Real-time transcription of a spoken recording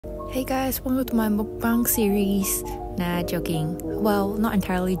Hey guys, welcome to my mukbang series. Nah, joking. Well, not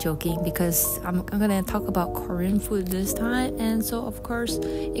entirely joking because I'm gonna talk about Korean food this time, and so of course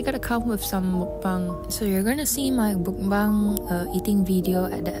it gotta come with some mukbang. So you're gonna see my mukbang eating video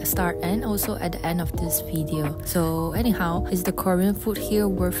at the start and also at the end of this video. So anyhow, is the Korean food here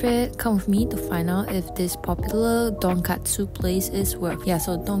worth it? Come with me to find out if this popular Donkatsu place is worth. Yeah,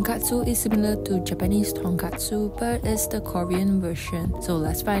 so Donkatsu is similar to Japanese tonkatsu, but it's the Korean version. So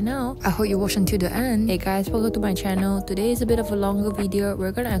let's find out. I hope you watch until the end. Hey guys, welcome to my channel. Today is a bit of a longer video.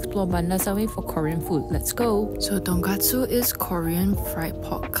 We're gonna explore Dongaseu for Korean food. Let's go. So Dongatsu is Korean fried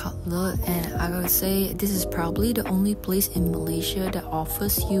pork cutlet, and I gotta say this is probably the only place in Malaysia that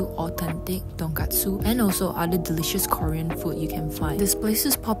offers you authentic Donkatsu and also other delicious Korean food you can find. This place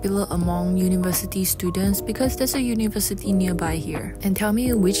is popular among university students because there's a university nearby here. And tell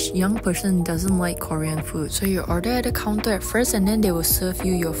me which young person doesn't like Korean food. So you order at the counter at first and then they will serve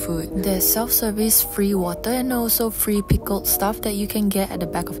you your food. There's self-service free water and also free pickled stuff that you can get at the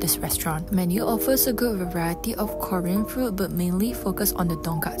back of this restaurant. Menu offers a good variety of Korean food but mainly focus on the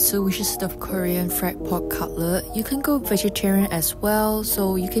Dongatsu, which is the Korean fried pork cutlet. You can go vegetarian as well,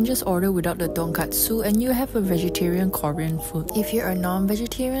 so you can just order without the Donkatsu and you have a vegetarian Korean food. If you're a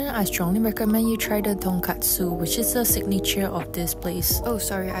non-vegetarian, I strongly recommend you try the Dongatsu, which is the signature of this place. Oh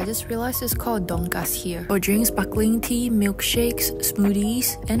sorry, I just realized it's called Donkas here. For drinks, sparkling tea, milkshakes,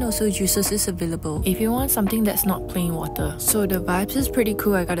 smoothies, and also juices is available if you want something that's not plain water. So the vibes is pretty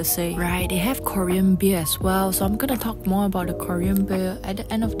cool, I gotta say. Right, they have Korean beer as well, so I'm gonna talk more about the Korean beer at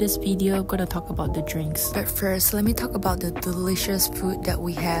the end of this video. I'm gonna talk about the drinks. But first, let me talk about the delicious food that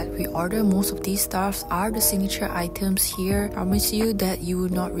we had. We ordered most of these stuffs are the signature items here. I promise you that you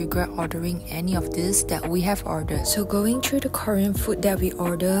will not regret ordering any of this that we have ordered. So going through the Korean food that we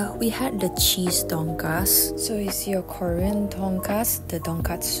ordered, we had the cheese donkas. So it's your Korean donkas, the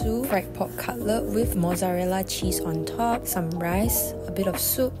donkatsu, fried pork cutlet with mozzarella cheese on top, some rice, a bit of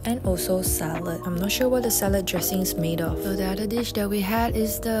soup, and also salad. I'm not sure what the salad dressing is made of. So the other dish that we had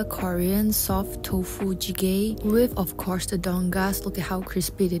is the Korean soft tofu jigae with of course the dongas. Look at how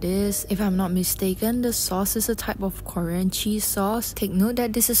crispy it is. If I'm not mistaken, the sauce is a type of Korean cheese sauce. Take note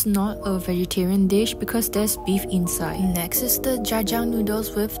that this is not a vegetarian dish because there's beef inside. Next is the jajang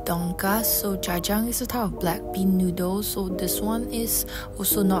noodles with donkas. So jajang is a type of black bean noodles, so this one is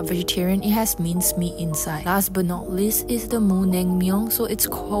also not vegetarian. It has minced meat inside. Last but not least is the Myun, so it's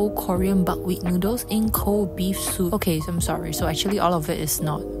cold Korean buckwheat noodles in cold beef soup. Okay, so I'm sorry, so actually all of it is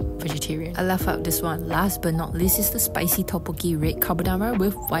not vegetarian. I left out this one. Last but not least is the spicy Topokki Red Carbonara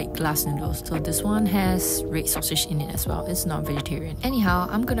with Wide Glass Noodles. So this one has red sausage in it as well. It's not vegetarian. Anyhow,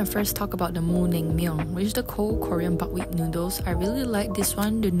 I'm gonna first talk about the Myun, which is the cold Korean buckwheat noodles. I really like this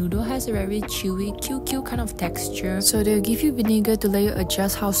one. The noodle has a very chewy, QQ kind of texture. So they'll give you vinegar to let you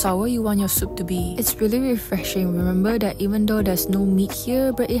adjust how sour you want your soup to be. It's really refreshing. Remember that even though there's no meat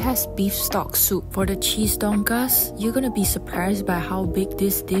here, but it has beef stock soup. For the cheese donkas, you're gonna be surprised by how big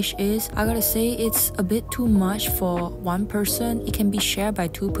this dish is. I gotta say it's a bit too much for one person. It can be shared by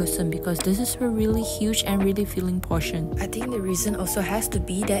two person because this is a really huge and really filling portion. I think the reason also has to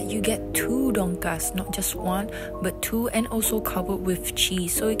be that you get two donkas, not just one, but two, and also covered with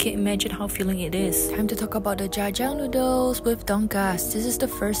cheese, so you can imagine how filling it is. Time to talk about the jajang noodles with donkas. This is the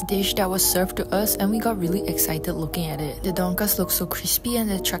first dish that was served to us and we got really excited looking at it. The donkas look so crispy and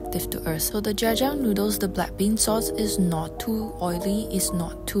attractive to us. So the jajang noodles, the black bean sauce is not too oily, it's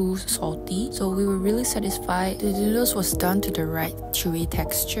not too salty, so we were really satisfied. The noodles was done to the right chewy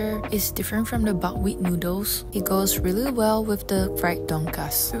texture. It's different from the buckwheat noodles. It goes really well with the fried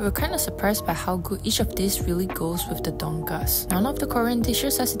donkas. We were kind of surprised by how good each of these really goes with the donkas. None of the Korean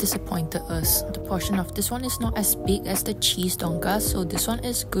dishes has disappointed us. The portion of this one is not as big as the cheese donkas, so this one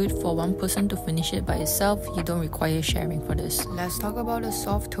is good for one person to finish it by itself. You don't require sharing for this. Let's talk about the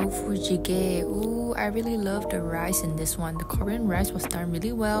soft tofu jigae. Ooh, I really love the rice in this one. The Korean rice was done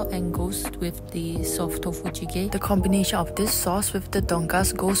really well and goes with the soft tofu jigae. The combination of this sauce with the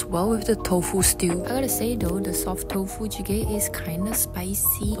donkas goes well with the tofu stew. I gotta say though, the soft tofu jigae is kinda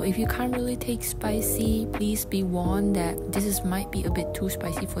spicy. So if you can't really take spicy, please be warned that this might be a bit too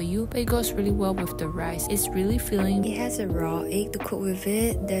spicy for you, but it goes really well with the rice. It's really filling. It has a raw egg to cook with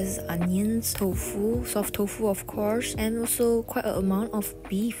it. There's onions, tofu, soft tofu of course, and also quite an amount of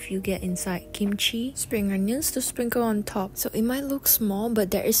beef you get inside. Kimchi, spring onions to sprinkle on top. So it might look small, but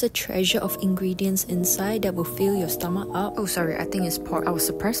there is a treasure of ingredients inside that will fill your stomach up. Oh sorry, I think it's pork. I was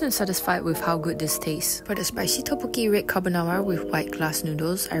surprised and satisfied with how good this tastes. For the spicy Topokki Red Carbonara with Wide Glass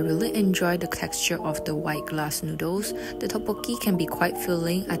Noodles, I really enjoy the texture of the Wide Glass Noodles. The tteokbokki can be quite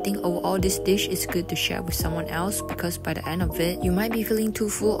filling. I think overall this dish is good to share with someone else because by the end of it, you might be feeling too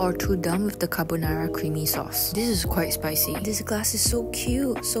full or too done with the carbonara creamy sauce. This is quite spicy. This glass is so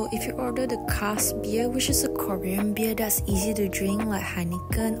cute. So if you order the Cass beer, which is a Korean beer that's easy to drink like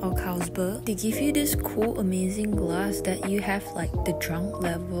Heineken or Carlsberg, they give you this cool amazing glass that you have like the drunk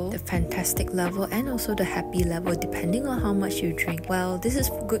level, the fantastic level, and also the happy level depending on how much you drink. Well, this is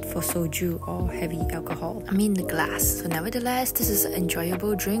good for soju or heavy alcohol. I mean the glass. So nevertheless, this is an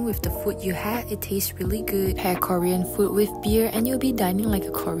enjoyable drink with the food you had. It tastes really good. Pair Korean food with beer and you'll be dining like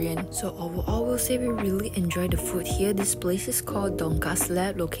a Korean. So overall, we'll say we really enjoy the food here. This place is called Donkas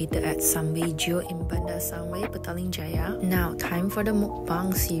Lab, located at Samwaejo in Bandar Sangway, Petaling Jaya. Now, time for the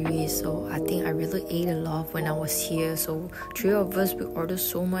mukbang series. So I think I really ate a lot when I was here. So 3 of us, we ordered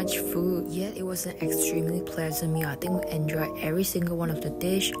so much food. Yet it was an extremely pleasant meal. I think we enjoyed every single one of the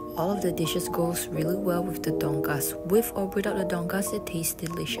dish. All of the dishes goes really well with the dongas. With or without the dongas, it tastes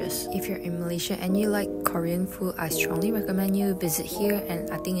delicious. If you're in Malaysia and you like Korean food, I strongly recommend you visit here, and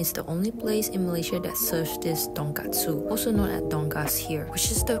I think it's the only place in Malaysia that serves this dongatsu, also known as dongas here,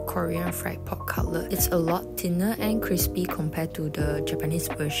 which is the Korean fried pork cutlet. It's a lot thinner and crispy compared to the Japanese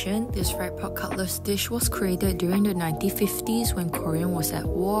version. This fried pork cutlet dish was created during the 1950s when Korea was at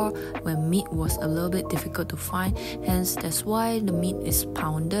war, when meat was a little bit difficult to find, hence that's why the meat is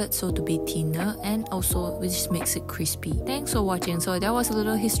pounded so to be thinner, and also which makes it crispy. Thanks for watching. So that was a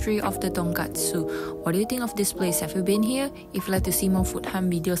little history of the Dongatsu. What do you think of this place? Have you been here? If you'd like to see more food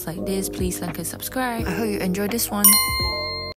hunt videos like this, please like and subscribe. I hope you enjoyed this one.